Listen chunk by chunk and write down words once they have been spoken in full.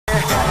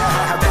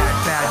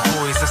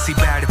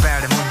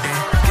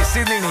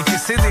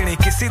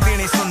किसी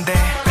दिन सुनदे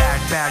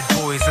bad bad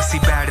boys ਅਸੀਂ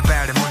bad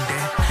bad ਮੁੰਡੇ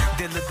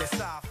ਦਿਲ ਦੇ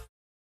ਸਾਫ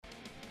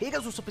Hey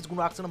guys, what's up? It's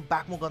GUNRAG and I'm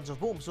back more Guns of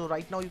Boom. So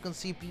right now you can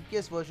see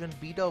PTS version,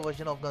 beta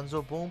version of Guns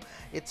of Boom.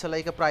 It's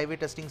like a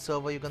private testing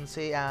server, you can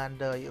say,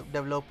 and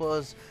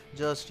developers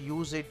just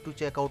use it to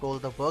check out all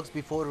the bugs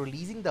before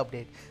releasing the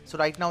update.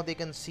 So right now they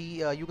can see,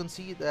 you can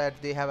see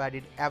that they have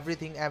added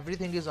everything.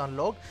 Everything is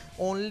unlocked.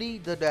 Only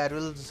the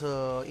Daryl's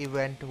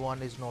event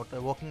one is not.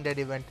 Walking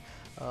Dead event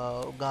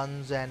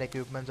guns and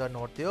equipments are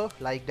not there.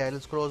 Like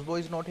Daryl's crossbow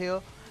is not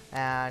here,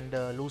 and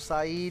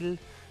Lucille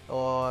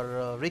or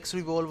Rick's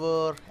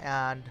revolver,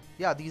 and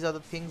yeah, these are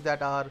the things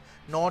that are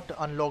not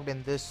unlocked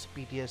in this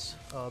PTS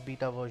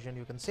beta version,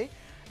 you can say.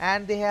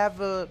 And they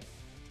have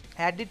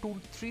added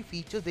 2-3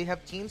 features. They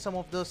have changed some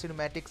of the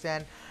cinematics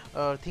and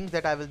things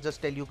that I will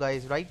just tell you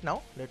guys right now.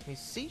 Let me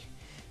see.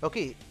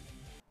 Okay,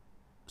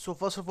 so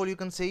first of all, you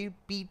can say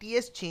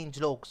PTS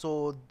changelog. So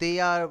they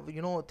are,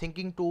 you know,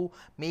 thinking to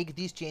make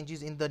these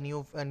changes in the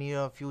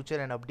near future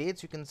and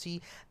updates. You can see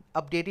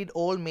updated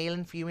all male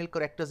and female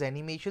characters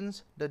animations,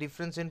 the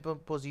difference in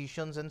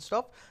positions and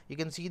stuff. You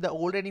can see the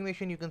old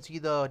animation, you can see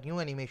the new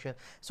animation.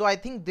 So I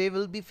think they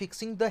will be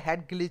fixing the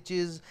head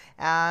glitches,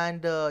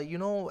 and you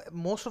know,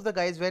 most of the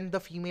guys, when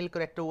the female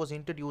character was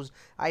introduced,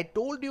 I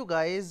told you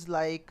guys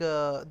like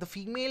the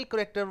female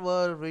character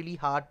were really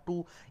hard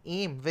to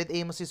aim with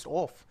aim assist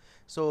off.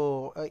 So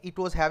it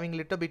was having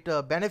little bit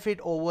benefit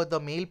over the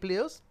male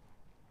players,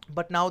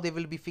 but now they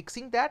will be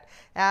fixing that,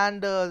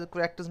 and the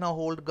characters now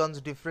hold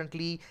guns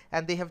differently,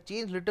 and they have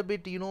changed little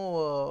bit, you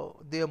know,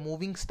 their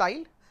moving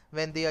style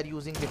when they are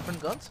using different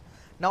guns.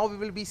 Now we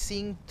will be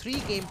seeing 3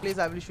 gameplays.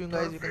 I will show you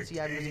guys. You can see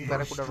I'm using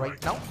Barracuda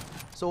right now.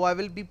 So I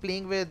will be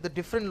playing with the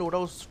different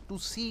loadouts to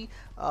see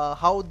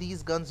how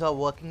these guns are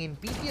working in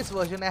PTS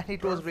version, and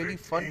it was really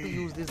fun to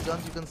use these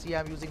guns. You can see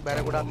I'm using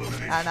Barracuda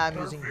and I'm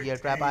using Bear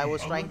Trap. I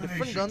was trying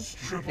different guns,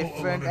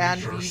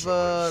 and we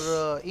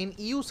were in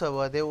EU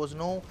server. There was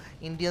no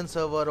Indian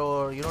server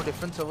or, you know,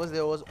 different servers.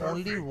 There was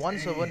only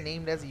one server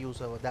named as EU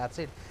server.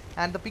 That's it.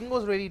 And the ping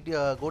was really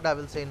good, I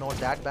will say, not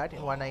that bad,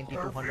 190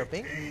 200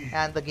 ping,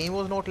 and the game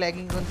was not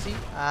lagging. You can see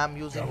I'm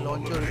using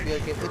launcher repair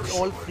kit. It's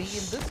all free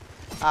in this.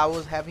 I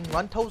was having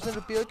 1000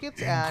 repair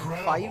kits and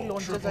 5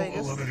 launchers, I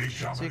guess.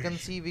 So you can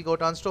see we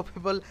got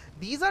unstoppable.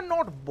 These are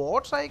not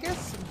bots, I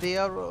guess. They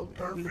are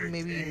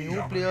maybe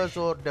new players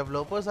or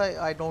developers.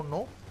 I don't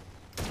know.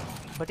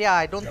 But yeah,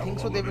 I don't think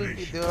so. They will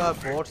be. There are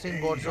bots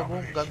in Guns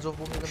of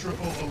Boom, you can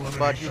say.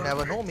 But you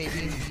never know.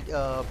 Maybe in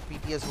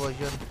PTS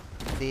version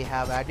they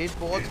have added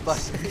bots, but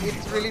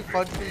it's really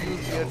fun to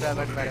use Bear Trap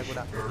and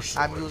Barracuda.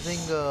 I'm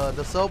using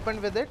the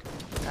Serpent with it,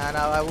 and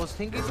I was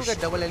thinking to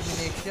get double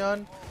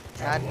elimination,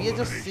 and we are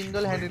just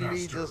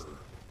single-handedly just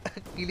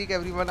killing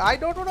everyone. I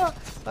don't know.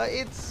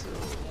 These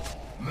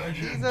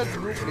are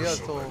new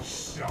players, so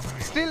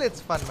still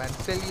it's fun, man.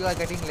 Still you are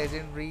getting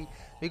legendary,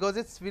 because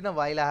it's been a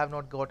while I have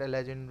not got a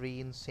legendary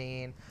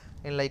insane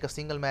in like a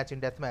single match in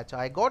deathmatch.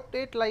 I got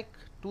it like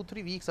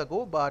 2-3 weeks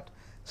ago, but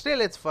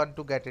still it's fun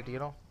to get it, you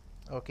know.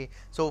 Okay,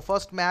 so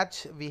first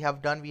match we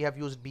have done. We have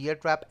used Bear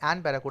Trap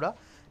and Barracuda.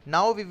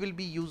 Now we will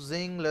be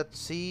using, let's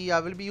see, I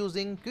will be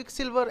using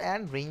Quicksilver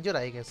and Ranger,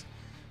 I guess.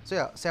 So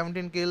yeah,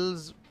 17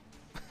 kills.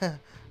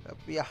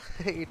 Yeah,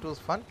 it was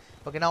fun.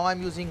 Okay, now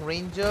I'm using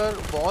Ranger,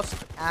 Boss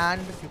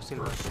and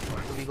Quicksilver.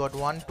 So we got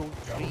 1, 2,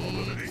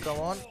 3. Come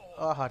on.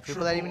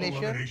 Triple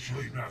elimination.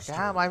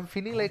 Damn, I'm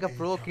feeling like a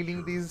pro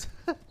killing these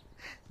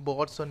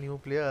bots or new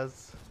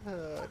players.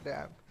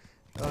 Damn.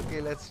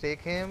 Okay, let's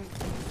take him.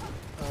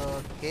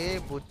 Okay,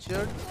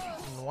 butchered.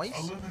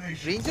 Nice.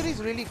 Ranger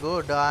is really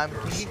good. I'm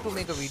thinking to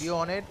make a video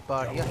on it,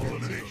 but yeah,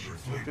 let's see.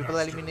 Triple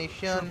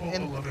elimination.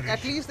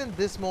 At least in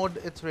this mode,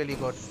 it's really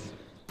good.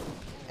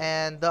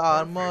 And the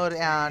armor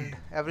and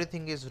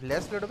everything is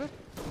less little bit.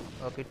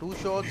 Okay, 2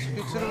 shots.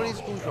 Quicksilver is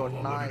 2 shots.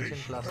 Nice in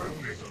plus.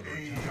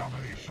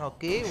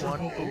 Okay,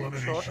 1, 2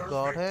 shot.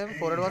 Got him.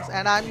 4 advance.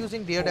 And I'm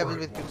using Daredevil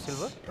with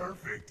Quicksilver,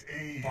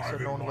 so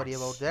don't worry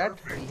about that.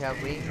 We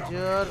have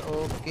Ranger.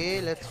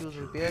 Okay, let's use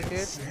repair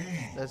kit.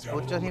 Let's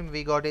butcher him.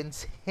 We got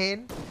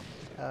insane.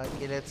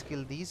 Okay, let's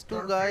kill these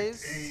 2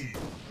 guys.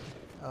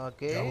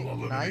 Okay,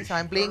 nice.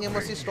 I'm playing aim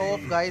assist off,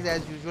 guys,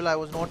 as usual. I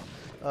was not,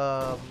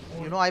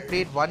 you know, I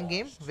played 1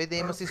 game with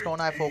aim assist on.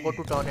 I forgot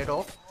to turn it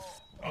off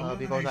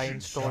because I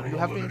installed. You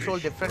have to install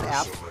different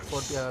apps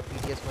for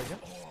PTS version.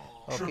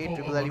 Okay,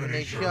 triple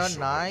elimination.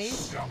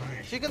 Nice.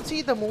 So you can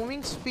see the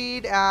moving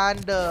speed and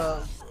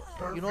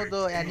you know,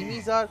 the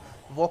enemies are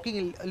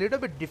walking a little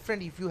bit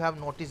different. If you have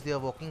noticed their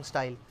walking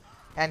style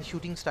and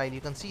shooting style,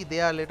 you can see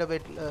they are a little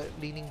bit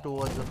leaning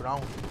towards the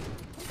ground.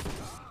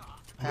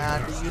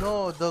 And you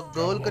know, the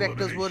girl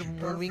characters were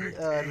moving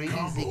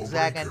really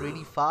zigzag and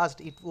really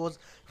fast. It was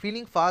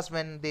feeling fast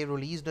when they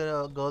released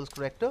a girl's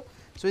character.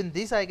 So in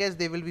this, I guess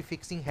they will be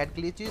fixing head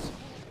glitches,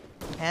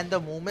 and the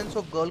movements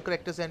of girl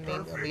characters and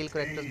male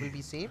characters will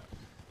be same.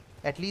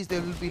 At least they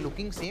will be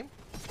looking same,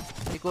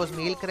 because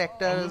male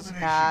characters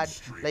had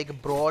like a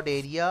broad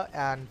area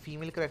and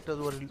female characters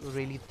were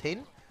really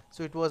thin.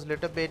 so it was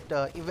little bit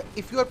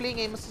if you are playing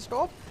aim assist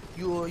off,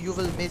 you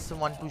will miss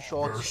 1-2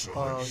 shots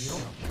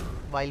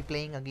while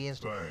playing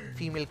against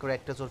female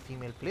characters or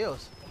female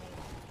players.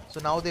 So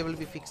now they will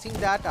be fixing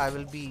that. I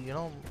will be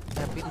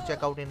happy to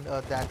check out in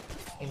that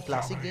in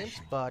classic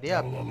games. But yeah,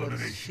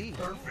 let's see.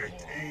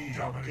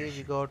 Okay,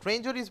 we got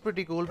Ranger is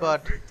pretty cool,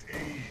 but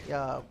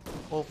yeah,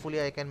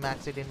 hopefully I can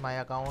max it in my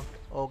account.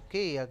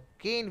 Okay,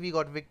 again we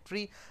got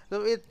victory.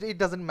 So it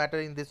doesn't matter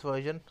in this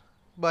version,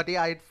 but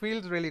yeah, it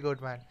feels really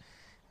good, man.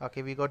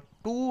 Okay, we got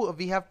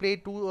we have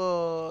played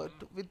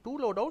with two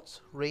loadouts,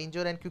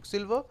 Ranger and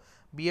Quicksilver,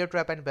 Bear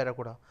Trap and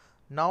Barracuda.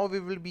 Now we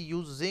will be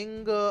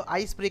using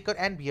Icebreaker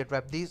and Bear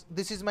Trap.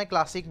 This is my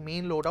classic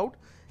main loadout.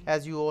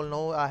 As you all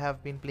know, I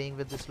have been playing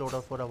with this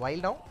loadout for a while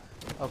now.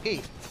 Okay,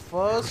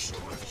 first,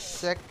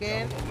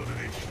 second,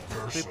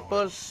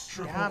 triple.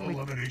 Damn it.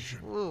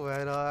 Ooh,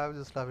 I'm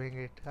just loving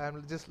it.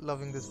 I'm just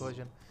loving this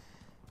version.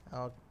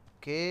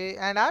 Okay,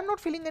 and I'm not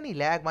feeling any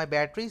lag. My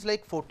battery is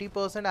like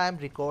 40%. I'm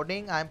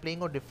recording. I'm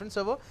playing on different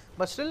server,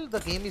 but still the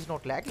game is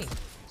not lagging.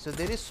 So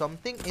there is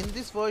something in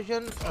this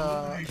version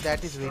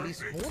that is really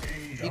smooth,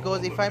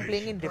 because if I'm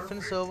playing in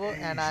different server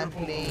and I'm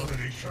playing,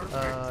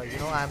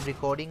 I'm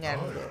recording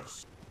and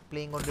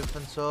playing on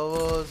different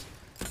servers,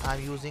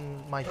 I'm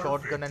using my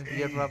shotgun and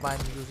bear trap, I'm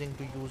using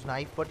to use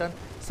knife button,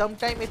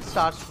 sometimes it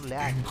starts to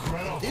lag.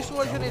 In this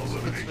version it's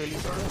really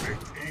smooth.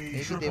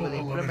 Maybe they will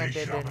implement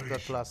it in the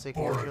classic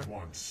version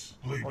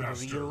or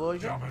the real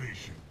version.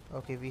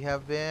 Okay, we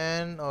have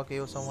been,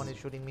 okay, someone is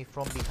shooting me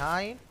from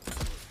behind.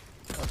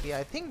 Okay,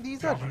 I think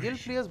these are real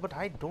players, but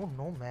I don't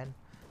know, man.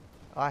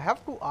 I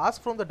have to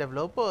ask from the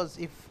developers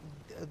if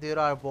there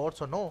are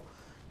bots or no.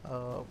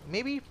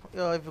 Maybe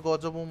if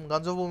Guns of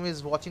Boom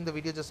is watching the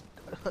video, just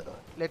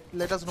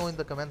let us know in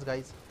the comments,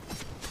 guys.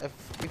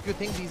 If you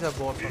think these are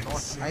bots or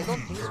not. I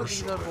don't think so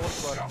these are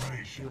bots,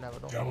 but you never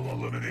know.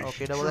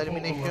 Okay, double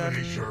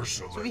elimination.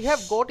 So we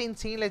have got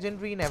insane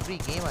legendary in every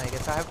game, I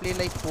guess. I have played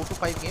like 4 to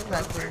 5 games.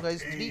 I'm showing you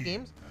guys 3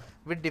 games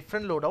with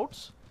different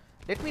loadouts.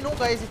 Let me know,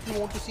 guys, if you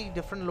want to see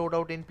different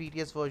loadout in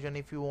PTS version,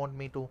 if you want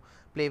me to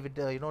play with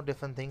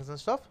different things and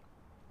stuff.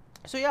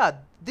 So yeah,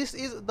 this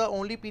is the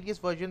only PTS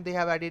version. They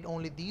have added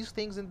only these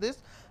things in this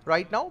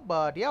right now,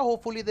 but yeah,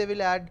 hopefully they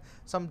will add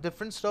some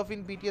different stuff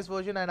in PTS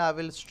version and I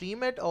will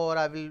stream it or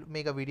I will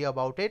make a video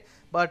about it.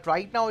 But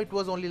right now it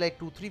was only like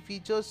 2-3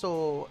 features,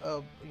 so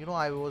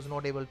I was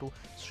not able to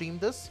stream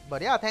this.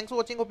 But yeah, thanks for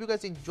watching. Hope you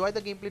guys enjoy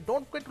the gameplay.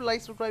 Don't forget to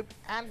like, subscribe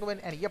and comment,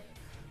 and yep,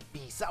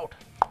 peace out.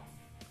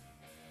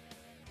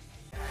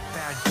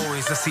 Bad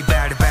boys, ਅਸੀਂ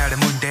bad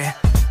ਮੁੰਡੇ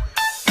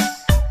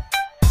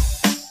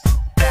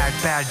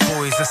bad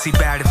boys, ਅਸੀਂ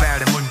bad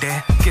ਮੁੰਡੇ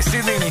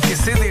ਕਿਸੇ ਦੇ ਨਹੀਂ